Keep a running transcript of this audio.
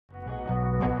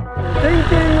点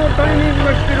検のタイミング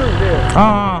が来てるんで、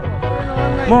あ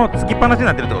あ、もうつきっぱなしに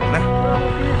なってるってことね。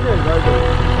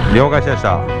了解しまし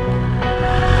た。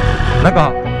なん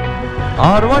か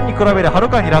R1 に比べてはる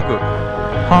かに楽。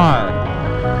は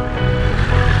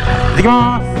い、でき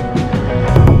ます。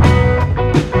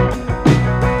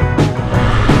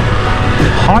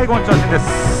はい、こんにちは、しんで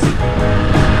す。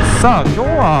さあ、今日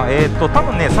は多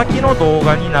分ね、先の動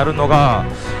画になるのが、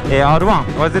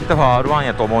R1、YZF R1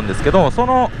 やと思うんですけど、そ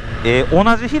の、同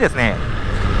じ日ですね、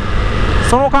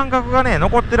その感覚がね、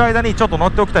残ってる間にちょっと乗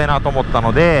っておきたいなと思った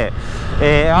ので、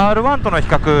R1 との比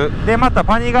較で、また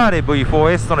パニガーレ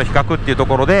V4S との比較っていうと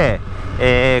ころで、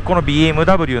この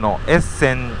BMW の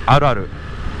S1000Rr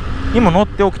にも乗っ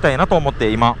ておきたいなと思って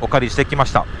今お借りしてきま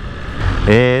した。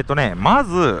ま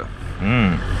ず、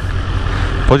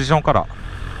ポジションから。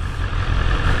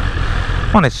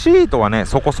まあね、シートはね、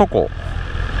そこそこ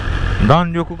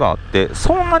弾力があって、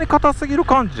そんなに硬すぎる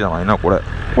感じじゃないな、これ。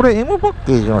これ M パッ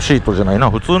ケージのシートじゃない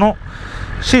な、普通の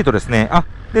シートですね。あ、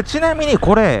で、ちなみに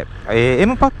これ、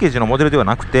M パッケージのモデルでは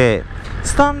なくて、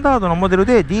スタンダードのモデル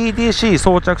で DDC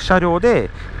装着車両で、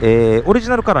オリジ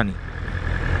ナルカラーに、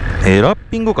ラッ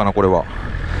ピングかな、これは。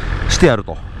してある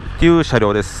という車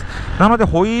両です。なので、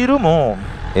ホイールも、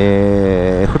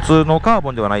普通のカー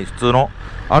ボンではない、普通の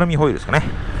アルミホイールですかね。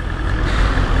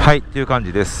はい、っていう感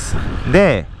じです。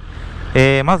で、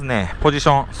まずね、ポジシ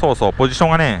ョン。ポジショ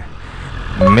ンがね、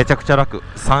めちゃくちゃ楽。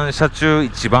3車中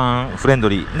一番フレンド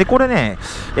リー。で、これね、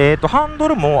ハンド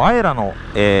ルもアエラの、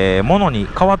ものに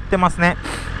変わってますね。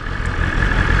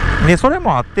で、それ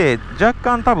もあって、若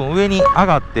干多分上に上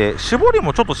がって、絞り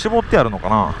もちょっと絞ってあるのか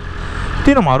なっ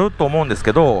ていうのもあると思うんです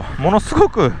けど、ものすご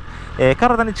く、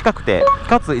体に近くて、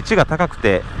かつ位置が高く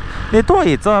て、で、とは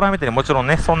いえツアーラー見てもちろん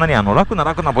ね、そんなに楽な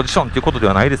ポジションっていうことで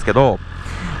はないですけど、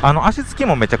足つき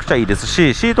もめちゃくちゃいいです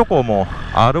し、シート高も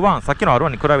R1、さっきの R1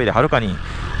 に比べてはるかに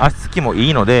足つきもい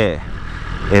いので、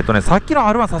さっきの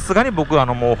R1 さすがに僕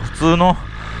もう普通の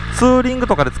ツーリング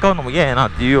とかで使うのも嫌やな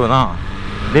っていうような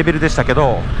レベルでしたけ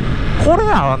ど、これ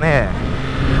はね、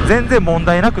全然問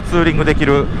題なくツーリングでき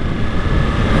る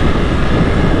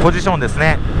ポジションです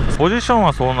ね。ポジション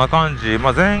はそんな感じ、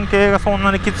前傾がそん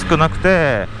なにきつくなく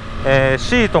て、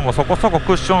シートもそこそこ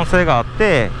クッション性があっ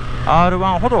て、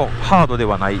R1 ほどハードで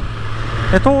はない。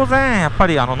で、当然やっぱ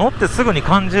り乗ってすぐに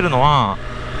感じるのは、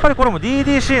やっぱりこれも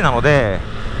DDC なので、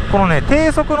このね、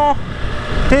低速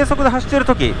で走っている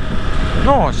時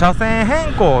の車線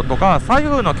変更とか左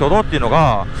右の挙動っていうの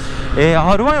が、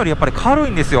R1 よりやっぱり軽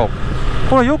いんですよ。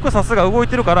これはよくさすが動い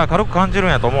てるから軽く感じるん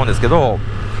やと思うんですけど、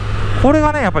これ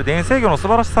がね、やっぱり電制御の素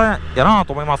晴らしさやな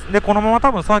と思います。で、このまま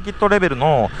多分サーキットレベル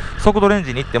の速度レン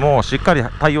ジに行ってもしっかり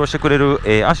対応してくれる、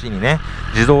足にね、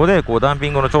自動でこうダンピ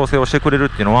ングの調整をしてくれるっ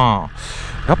ていうのは、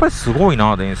やっぱりすごい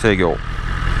な、電制御。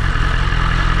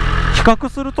比較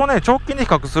するとね、直近で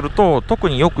比較すると特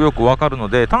によくわかるの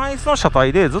で、単一の車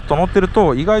体でずっと乗ってる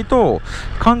と意外と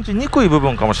感じにくい部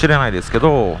分かもしれないですけ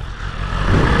ど、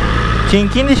近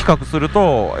々で比較する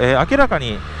と、明らか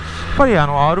にやっぱり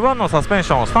R1 のサスペンシ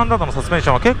ョン、スタンダードのサスペンシ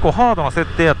ョンは結構ハードな設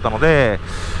定やったので、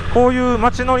こういう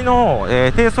街乗りの、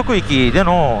低速域で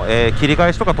の、切り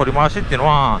返しとか取り回しっていうの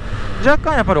は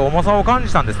若干やっぱり重さを感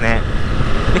じたんですね。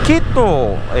で、きっ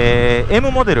と、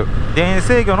M モデル、電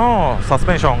制御のサス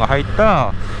ペンションが入っ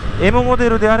た M モデ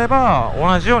ルであれば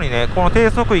同じようにね、この低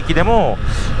速域でも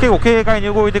結構軽快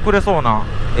に動いてくれそうな、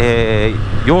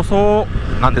予想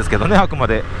なんですけどね、あくま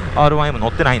で R1M 乗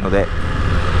ってないので。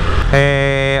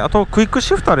あとクイック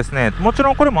シフターですね。もち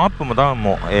ろんこれもアップもダウン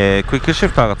も、クイックシ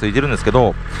フターがついてるんですけ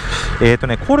ど、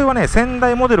これはね、先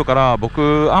代モデルから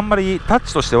僕あんまりタッ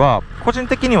チとしては個人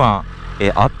的には、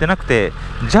合ってなくて、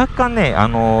若干ね、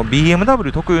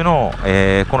BMW 特有の、こ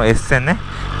の S1000 ね、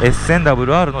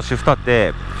S1000Rr のシフターっ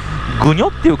てグニョ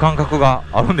っていう感覚が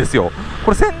あるんですよ。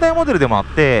これ先代モデルでもあっ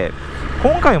て、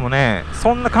今回もね、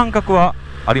そんな感覚は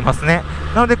ありますね。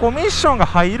なのでこうミッションが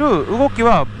入る動き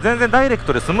は全然ダイレク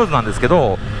トでスムーズなんですけ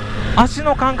ど、足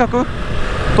の感覚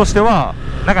としては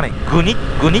なんかね、グニっ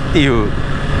ていう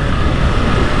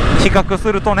比較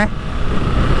するとね。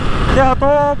で、あと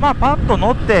パッと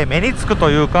乗って目につくと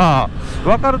いうか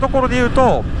分かるところで言う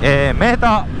と、メー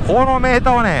ター、このメー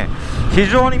ターはね、非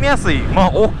常に見やすい、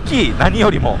大きい、何よ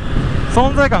りも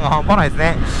存在感が半端ないです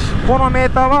ね。このメー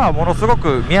ターはものすご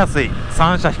く見やすい。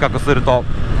3社比較すると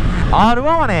R1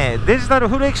 はね、デジタル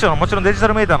フル液晶のもちろんデジタ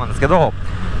ルメーターなんですけど、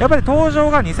やっぱり登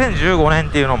場が2015年っ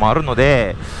ていうのもあるの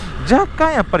で、若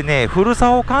干やっぱりね、古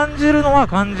さを感じるのは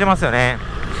感じますよね。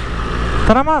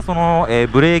ただその、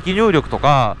ブレーキ入力と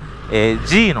か、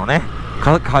G のね、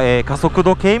加速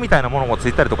度計みたいなものもつ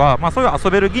いたりとか、そういう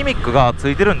遊べるギミックがつ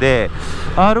いてるんで、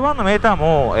R1 のメーター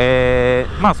も、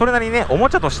それなりにね、おも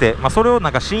ちゃとして、それをな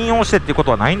んか信用してっていうこ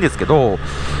とはないんですけど、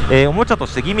おもちゃと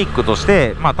してギミックとし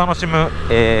て、楽しむ、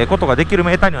ことができる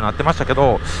メーターにはなってましたけ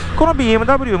ど、この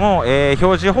BMW も、表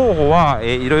示方法は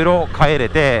いろいろ変えれ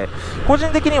て、個人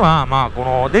的には、こ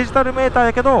のデジタルメーター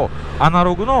やけど、アナ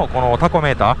ログのこのタコ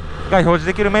メーターが表示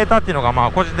できるメーターっていうのが、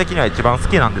個人的には一番好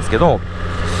きなんですけど、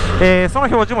その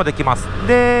表示もできます。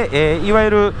で、いわゆ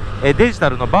る、デジタ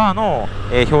ルのバーの、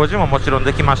表示ももちろん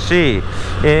できますし、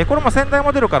これも先代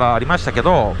モデルからありましたけ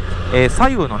ど、左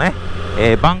右のね、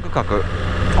バンク角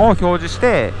を表示し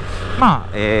て、ワ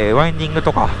インディング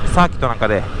とかサーキットなんか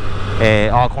で、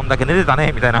こんだけ寝てた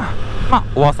ねみたいな、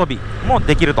お遊びも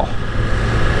できると、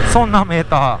そんなメー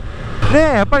ターで、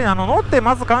やっぱり乗って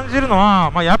まず感じるの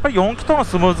は、やっぱり4気筒の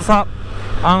スムーズさ、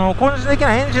個人的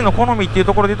なエンジンの好みっていう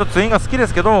ところで言うとツインが好きで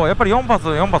すけど、やっぱり4発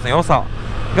の良さ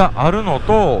があるの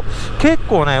と、結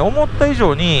構ね、思った以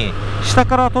上に下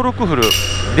からトルクフル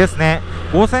ですね。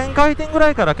5000回転ぐら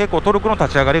いから結構トルクの立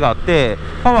ち上がりがあって、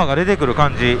パワーが出てくる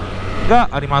感じが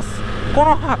あります。こ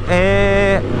の発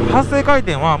生回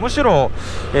転はむしろ、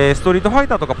ストリートファイ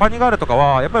ターとかパニガーレとか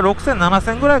はやっぱり6000、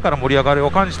7000ぐらいから盛り上がり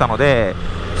を感じたので、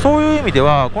そういう意味で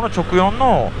はこの直4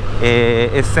の、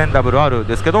S1000Rr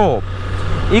ですけど、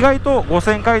意外と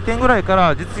5000回転ぐらいか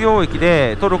ら実用域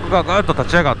でトルクがぐっと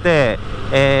立ち上がって、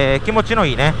気持ちの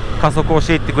いいね加速をし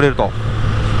ていってくれると。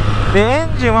でエ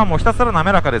ンジンはもうひたすら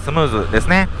滑らかでスムーズです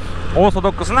ね。オーソド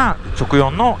ックスな直4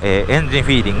の、エンジンフ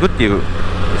ィーリングっていう、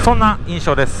そんな印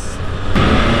象です。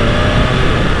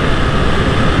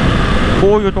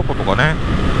こういうとことかね、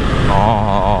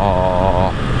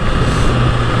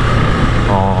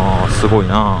すごい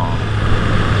な。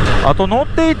あと乗っ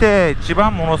ていて一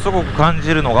番ものすごく感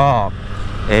じるのが、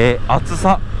熱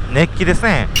さ、熱気です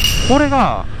ね。これ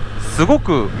がすご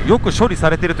くよく処理さ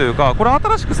れているというか、これ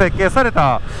新しく設計され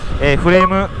た、フレー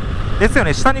ムですよ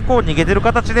ね。下にこう逃げてる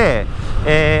形で、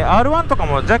R1 とか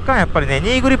も若干やっぱりね、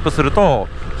ニーグリップすると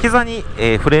膝に、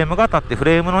フレームが当たってフ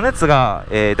レームの熱が、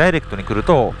ダイレクトに来る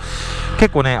と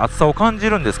結構ね熱さを感じ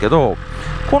るんですけど、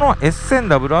この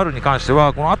S1000Rr に関して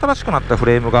はこの新しくなったフ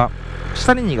レームが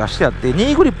下に逃がしてあって、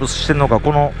ニーグリップしてるのが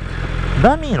この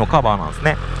ダミーのカバーなんです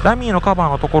ね。ダミーのカバー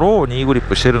のところをニーグリッ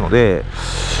プしてるので、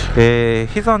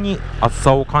膝に熱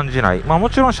さを感じない。も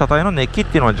ちろん車体の熱気っ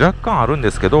ていうのは若干あるんで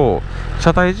すけど、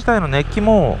車体自体の熱気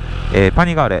も、パ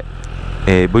ニガーレ、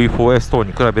V4S 等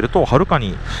に比べるとはるか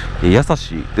に優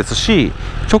しいですし、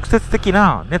直接的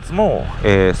な熱も、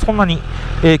そんなに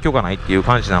影響がないっていう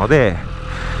感じなので、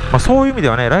そういう意味で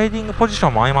はね、ライディングポジショ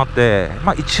ンも相まって、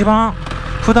一番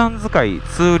普段使い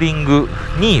ツーリング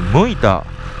に向いた、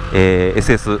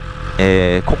SS、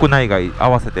国内外合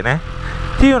わせてね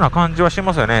っていうような感じはし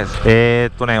ますよね。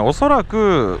おそら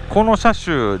くこの車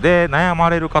種で悩ま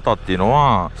れる方っていうの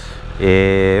は、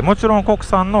もちろん国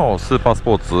産のスーパース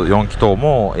ポーツ4気筒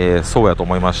も、そうやと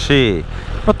思いますし、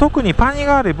特にパニ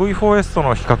ガーレ V4S と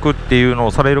の比較っていうの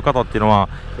をされる方っていうのは、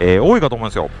多いかと思うん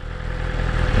ですよ。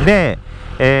で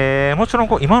もちろん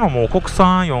今のもう国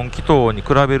産4気筒に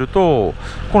比べると、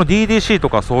この DDC と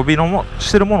か装備の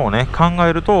してるものをね考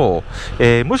えると、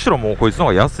むしろもうこいつの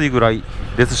方が安いぐらい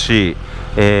ですし、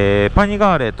パニ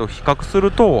ガーレと比較する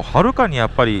とはるかにやっ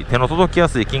ぱり手の届きや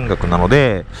すい金額なの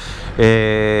で、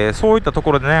そういったと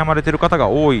ころで悩まれてる方が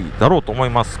多いだろうと思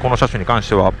います、この車種に関し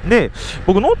ては。で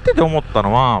僕乗ってて思った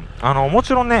のは、も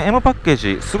ちろんね M パッケー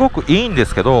ジすごくいいんで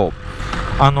すけど、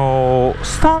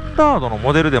スタンダードの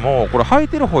モデルでもこれ履い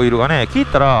てるホイールがね、聞い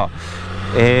たら、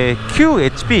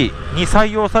9HP に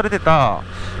採用されてた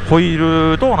ホイ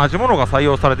ールと同じものが採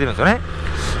用されてるんですよね。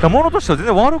ものとしては全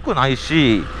然悪くない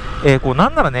し、な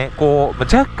んならね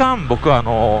若干僕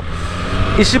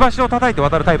石橋を叩いて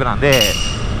渡るタイプなんで、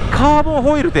カーボン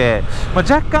ホイールで、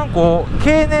若干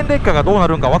経年劣化がどうな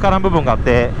るんかわからん部分があっ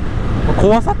て、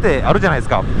怖さってあるじゃないです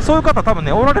か。そういう方多分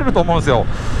ねおられると思うんですよ。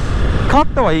買っ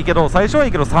たはいいけど、最初はい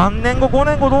いけど3年後5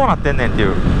年後どうなってんねんってい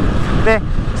う。で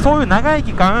そういう長い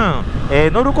期間、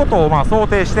乗ることを想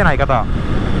定してない方、や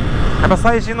っぱ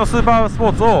最新のスーパースポ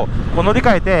ーツを乗り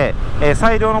換えて、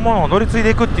最良のものを乗り継いで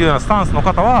いくっていうようなスタンスの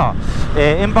方は、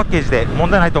M パッケージで問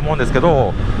題ないと思うんですけ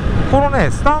ど、この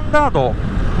ねスタンダード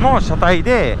の車体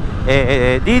で、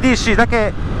DDC だ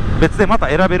け別でまた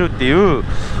選べるっていう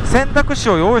選択肢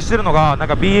を用意してるのがなん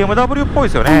か BMW っぽいで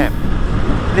すよね。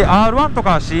で R1 と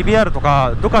か CBR と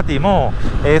かドカティも、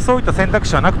そういった選択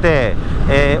肢はなくて、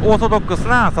オーソドックス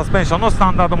なサスペンションのスタ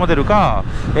ンダードモデルか、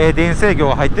電制御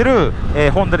が入ってる、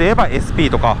ホンダで言えば SP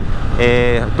とか、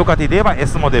ドカティで言えば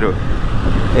S モデル、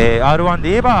R1 で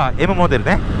言えば M モデル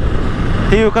ねっ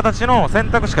っていう形の選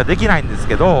択しかできないんです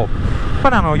けど、やっ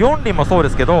ぱり4輪もそうで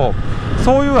すけど、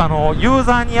そういうユー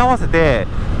ザーに合わせて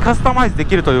カスタマイズで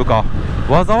きるというか、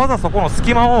わざわざそこの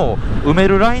隙間を埋め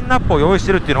るラインナップを用意し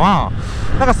てるっていうのは、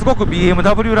なんかすごく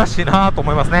BMW らしいなと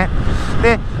思いますね。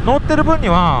で、乗ってる分に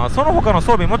はその他の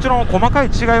装備もちろん細かい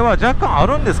違いは若干あ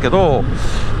るんですけど、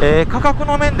価格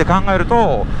の面で考える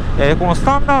と、このス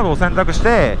タンダードを選択し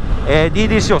て、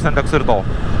DDC を選択すると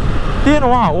っていう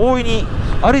のは大いに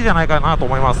ありじゃないかなと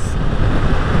思います。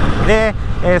で、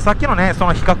さっきのね、そ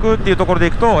の比較っていうところで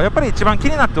いくと、やっぱり一番気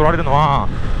になっておられるのは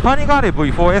パニガーレ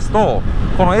V4S と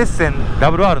この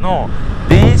S1000Rr の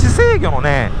電子制御の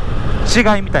ね違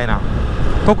いみたいな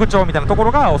特徴みたいなとこ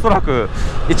ろがおそらく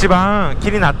一番気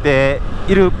になって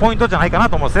いるポイントじゃないかな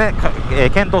と思うんですね、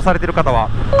検討されている方は。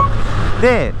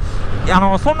で、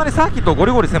そんなにサーキットをゴ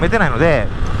リゴリ攻めてないので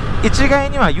一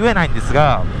概には言えないんです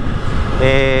が、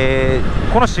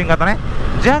この新型ね、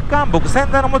若干僕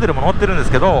先代のモデルも乗ってるんで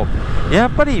すけど、やっ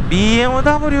ぱり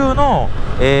BMW の、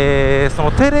そ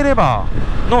のテレレバ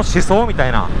ーの思想みた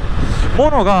いなも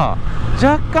のが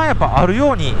若干やっぱある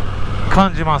ように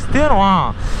感じます。っていうの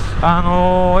は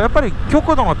やっぱり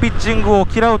極度のピッチングを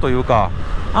嫌うというか、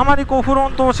あまりこうフロ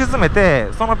ントを沈めて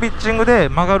そのピッチングで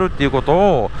曲がるっていうこと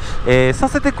を、さ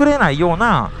せてくれないよう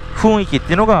な雰囲気っ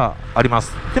ていうのがありま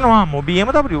す。っていうのはもう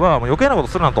BMW はもう余計なこと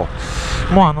するなと、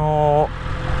もう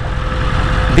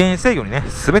電制御にね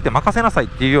全て任せなさいっ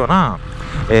ていうような、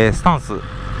スタンス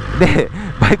で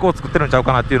バイクを作ってるんちゃう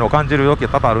かなっていうのを感じる時が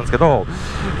多々あるんですけど、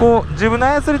こう自分で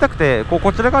操りたくてこ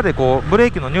ちら側でブレ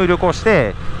ーキの入力をし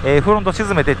て、フロント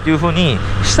沈めてっていう風に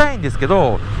したいんですけ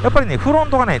ど、やっぱりねフロン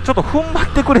トがねちょっと踏ん張っ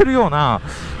てくれるような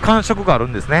感触がある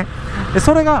んですね。で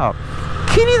それが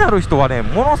気になる人はね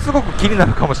ものすごく気にな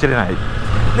るかもしれない。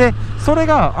でそれ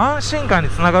が安心感に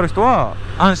つながる人は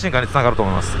安心感につながると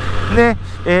思います。で、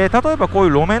例えばこうい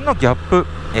う路面のギャップ、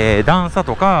段差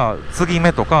とか継ぎ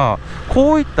目とか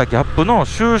こういったギャップの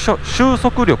収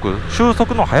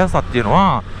束の速さっていうの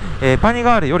は、パニ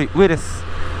ガーレより上です。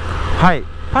はい、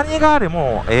パニガーレ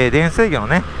も、電制御の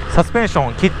ねサスペンション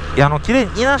をきれい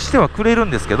にいなしてはくれるん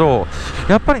ですけど、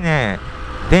やっぱりね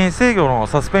電制御の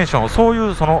サスペンション、そうい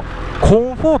うそのコ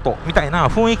ンフォートみたいな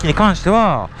雰囲気に関して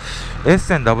は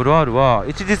S1000Rr は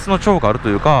一日の長があると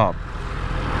いうか、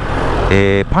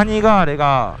パニガーレ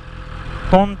が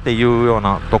トンっていうよう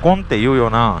なドコンっていうよう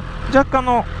な若干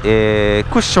の、ク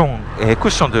ッシ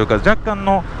ョンというか若干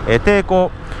の、抵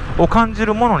抗を感じ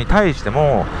るものに対して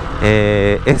も、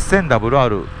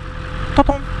S1000Rr ト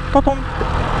トントトン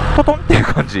トトンっていう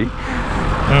感じ、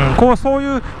そう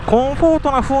いうコンフォー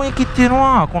トな雰囲気っていうの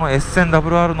はこの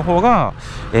S1000Rr の方が、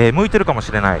向いてるかも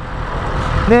しれない。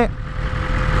で、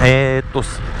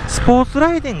スポーツ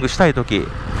ライディングしたい時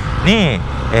に、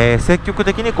積極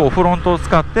的にフロントを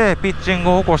使ってピッチン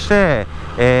グを起こして、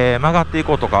曲がってい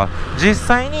こうとか、実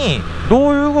際にど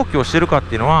ういう動きをしているかっ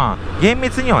ていうのは厳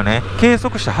密にはね計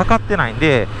測して測ってないん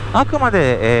で、あくま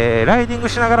で、ライディング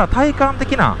しながら体感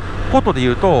的なことで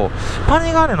言うと、パ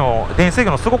ニガーレの電制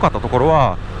御のすごかったところ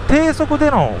は低速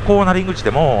でのコーナリング地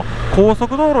でも高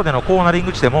速道路でのコーナリン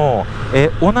グ地でも、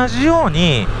同じよう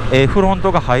に、フロン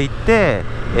トが入って、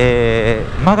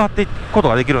曲がっていくこと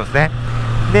ができるんですね。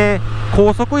で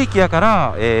高速域やか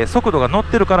ら、速度が乗っ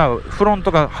てるからフロン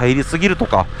トが入りすぎると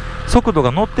か、速度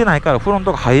が乗ってないからフロン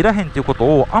トが入らへんっていうこと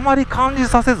をあまり感じ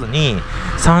させずに、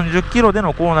30キロで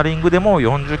のコーナリングでも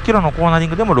40キロのコーナリン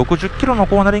グでも60キロの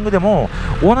コーナリングでも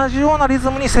同じようなリズ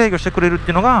ムに制御してくれるっ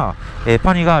ていうのが、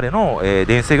パニガーレの、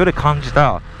電制御で感じ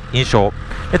た印象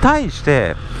で、対し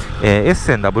て、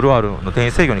S1000Rr の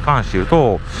電制御に関して言う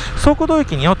と、速度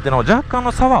域によっての若干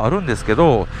の差はあるんですけ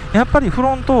ど、やっぱりフ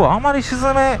ロントをあまり沈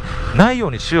めないよ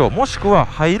うにしよう、もしくは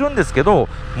入るんですけど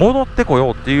戻ってこ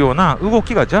ようっていうような動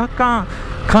きが若干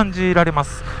感じられま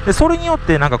す。でそれによっ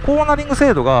てなんかコーナリング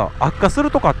精度が悪化す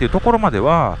るとかっていうところまで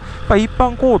はやっぱ一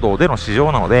般公道での試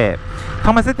乗なので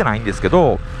試せてないんですけ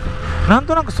ど、なん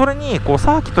となくそれにサ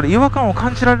ーキットで違和感を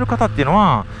感じられる方っていうの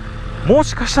はも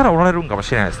しかしたらおられるんかも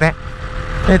しれないですね。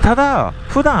ただ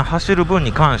普段走る分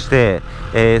に関して、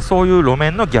そういう路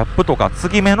面のギャップとか継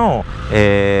ぎ目の、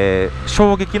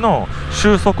衝撃の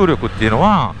収束力っていうの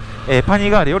は、パ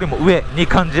ニガーレよりも上に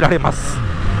感じられます。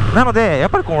なのでやっ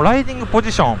ぱりこのライディングポ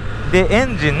ジションでエ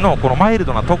ンジンのこのマイル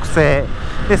ドな特性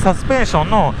で、サスペンション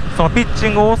のそのピッチ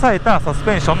ングを抑えたサス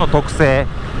ペンションの特性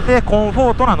で、コンフ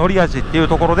ォートな乗り味っていう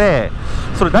ところで、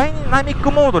それダイナミック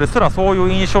モードですらそうい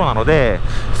う印象なので、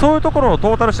そういうところを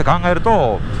トータルして考えると、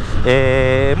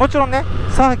もちろんね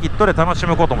サーキットで楽し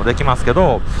むこともできますけ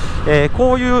ど、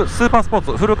こういうスーパースポー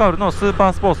ツ、フルカウルのスーパ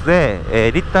ースポーツ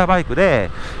で、リッターバイク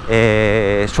で、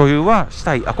所有はし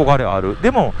たい憧れはある。で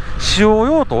も使用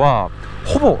用途は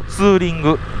ほぼツーリン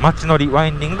グ、街乗り、ワ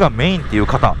インディングがメインっていう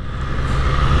方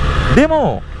で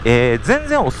も、全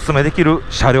然おすすめできる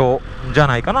車両じゃ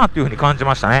ないかなというふうに感じ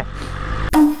ましたね。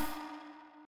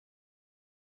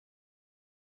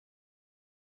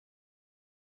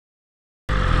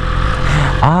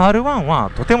R1 は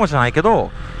とてもじゃないけ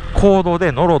ど公道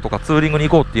で乗ろうとかツーリングに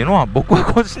行こうっていうのは僕は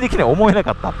個人的には思えな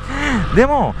かった。で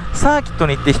もサーキット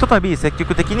に行ってひとたび積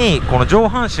極的にこの上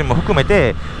半身も含め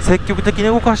て積極的に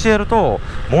動かしてやると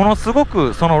ものすご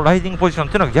くそのライディングポジションっ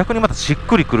ていうのが逆にまたしっ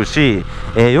くりくるし、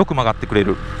よく曲がってくれ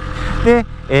る。で、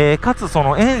かつそ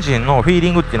のエンジンのフィー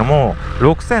リングっていうのも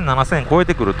6000、7000超え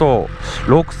てくると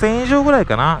6000以上ぐらい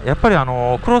かな、やっぱり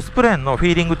クロスプレーンのフ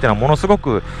ィーリングっていうのはものすご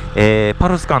く、パ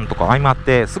ルス感とか相まっ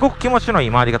てすごく気持ちのい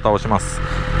い回り方をします。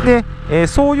で、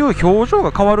そういう表情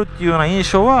が変わるっていうような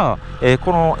印象は、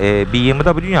この、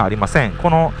BMW にはありません。こ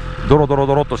のドロドロ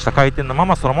ドロとした回転のま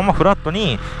まそのままフラット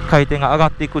に回転が上が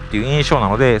っていくっていう印象な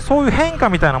ので、そういう変化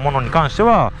みたいなものに関して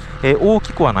は、大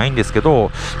きくはないんですけ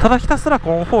ど、ただひたすら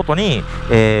コンフォートに、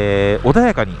穏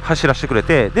やかに走らせてくれ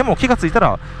て、でも気がついた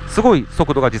らすごい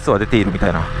速度が実は出ているみた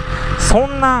いな、そ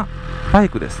んなバイ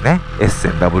クですね、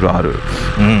S1000Rr。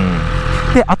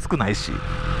で、熱くないし、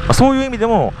そういう意味で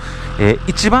も、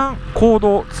一番公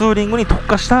道ツーリングに特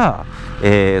化した、ス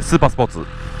ーパースポーツ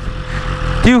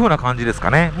っていう風な感じですか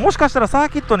ね。もしかしたらサー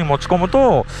キットに持ち込む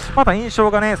とまた印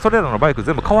象がね、それらのバイク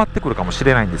全部変わってくるかもし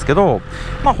れないんですけど、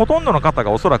ほとんどの方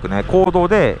がおそらくね公道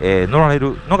で、乗られ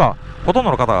るのがほとん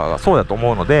どの方がそうだと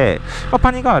思うので、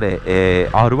パニガーレ、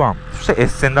R1 そして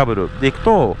S1000W でいく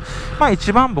と、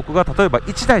一番僕が例えば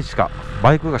1台しか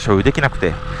バイクが所有できなく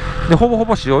て、でほぼほ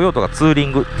ぼ使用用途がツーリ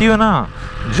ングっていうような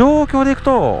状況でいく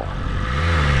と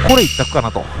これ一択か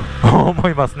なと思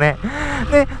いますね。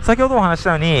で、先ほどお話し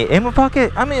たように M パッケ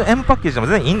ージでも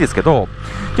全然いいんですけど、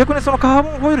逆にそのカーボ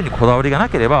ンホイールにこだわりがな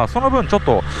ければ、その分ちょっ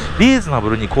とリーズナブ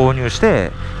ルに購入し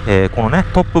て、このね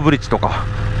トップブリッジとか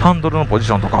ハンドルのポジ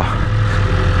ションとか、よ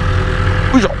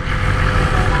いしょ、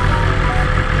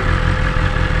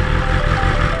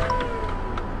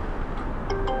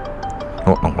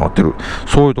なんかなってる、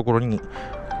そういうところに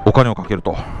お金をかける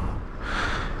と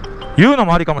いうの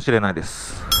もありかもしれないで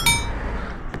す。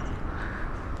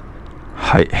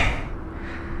はい、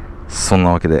そん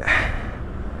なわけで、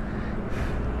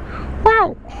わ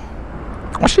お、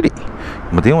お尻、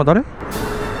今電話誰？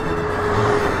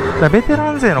ベテ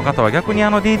ラン勢の方は逆に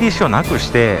DDC をなく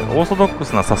してオーソドック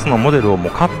スなサスのモデルをも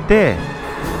う買って、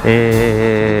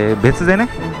別でね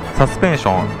サスペンシ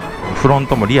ョンフロン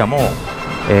トもリアも、オ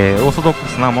ーソドック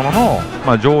スなものの、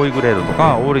上位グレードと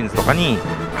かオーレンジとかに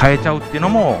変えちゃうっていうの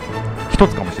も一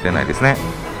つかもしれないですね。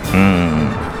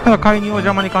だから介入を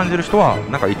邪魔に感じる人は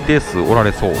なんか一定数おら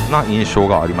れそうな印象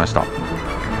がありました。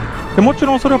でもち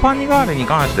ろんそれはパニガーレに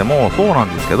関してもそうな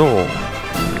んですけど、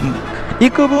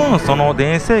幾分その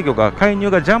電制御が介入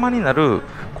が邪魔になる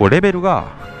レベルが、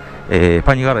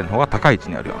パニガーレの方が高い位置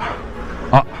にあるよ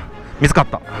うな。あ、見つかっ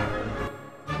た。